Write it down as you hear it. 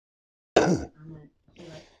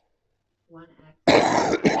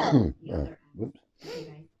Whoops.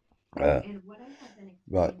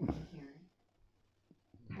 Right.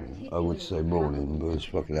 I would say morning, but it's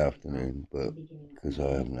fucking afternoon, but because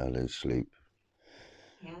I haven't had any sleep.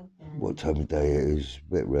 What time of day it is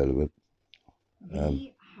a bit relevant.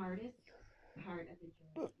 I,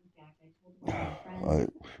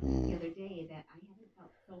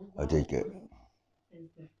 I did get,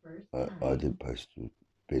 I did post a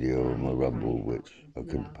video on my Rumble, which I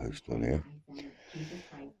couldn't post on here.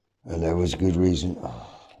 And there was a good reason. Oh,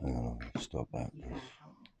 hang on, I'll stop that.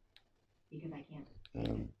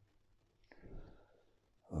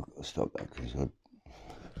 I'll stop that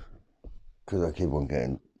because I keep on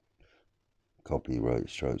getting copyright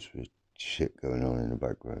strikes with shit going on in the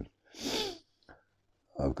background.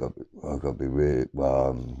 I've got to be really,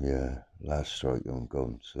 yeah, last strike I'm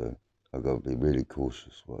gone, so I've got to be really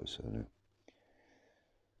cautious what I say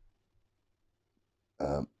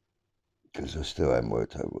now. Because I still haven't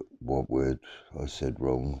worked out what word I said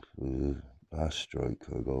wrong for the last strike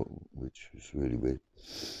I got, which was really weird.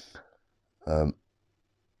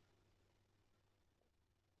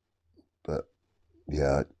 But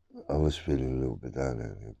yeah, I was feeling a little bit down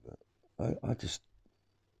earlier, but I just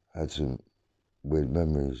had some weird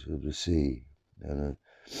memories of the sea, and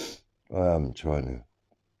I am trying to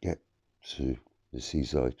get to the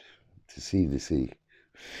seaside to see the sea.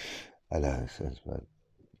 I know it sounds bad.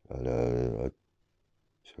 I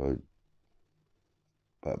tried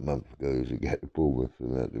about a month ago to get to Bournemouth,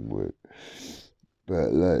 and that didn't work.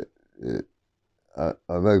 But like,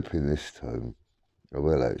 I'm hoping this time I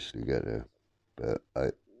will actually get there. But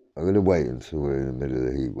I'm going to wait until we're in the middle of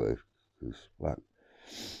the heat wave, because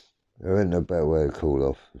there ain't no better way to cool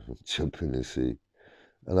off than jump in the sea.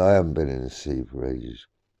 And I haven't been in the sea for ages.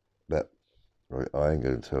 But I ain't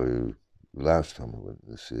going to tell you the last time I went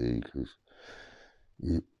in the sea, because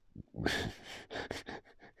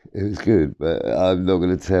it was good, but I'm not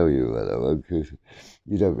going to tell you about that one, because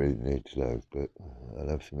you don't really need to know. But I'd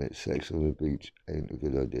have to admit, sex on the beach ain't a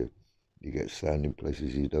good idea. You get sand in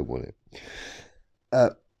places you don't want it.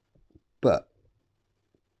 But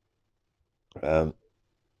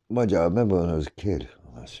mind you, I remember when I was a kid.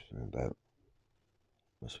 I must have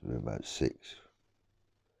been about 6.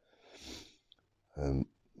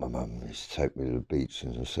 My mum used to take me to the beach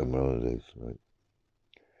in the summer holidays. Like,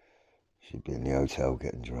 she'd be in the hotel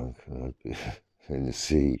getting drunk, and I'd be in the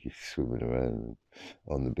sea, swimming around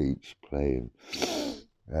on the beach playing.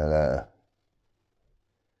 And I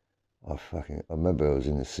remember I was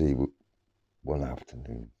in the sea one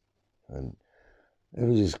afternoon, and there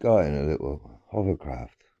was this guy in a little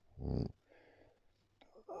hovercraft.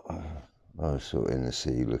 I was sort of in the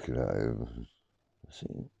sea looking at him. I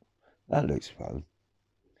said, that looks fun.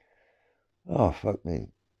 Oh, fuck me.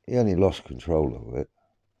 He only lost control of it.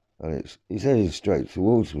 And he's heading straight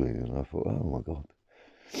towards me. And I thought, oh my God.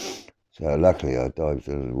 So luckily I dived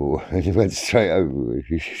under the water and he went straight over me.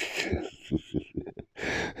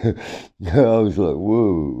 I was like,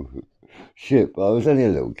 whoa. Shit, but I was only a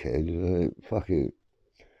little kid. Fuck it.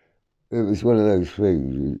 It was one of those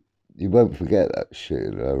things, you won't forget that shit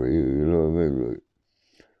in a hurry, you know what I mean? Like,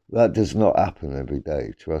 that does not happen every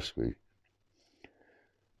day, trust me.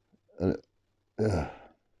 And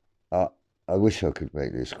I wish I could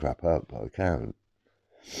make this crap up, but I can't.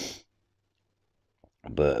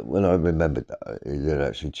 But when I remembered that, it did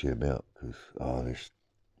actually cheer me up, because,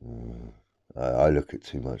 I look at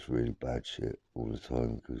too much really bad shit all the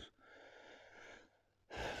time, because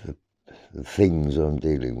the things I'm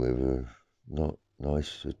dealing with are not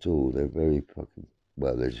nice at all. They're very fucking,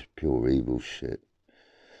 well, they're just pure evil shit.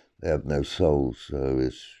 They have no souls, so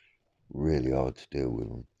it's really hard to deal with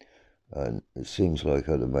them. And it seems like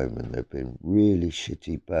at the moment they've been really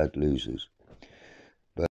shitty, bad losers.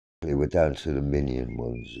 But we're down to the minion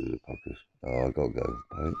ones of the fuckers. Oh, I gotta go,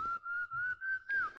 mate.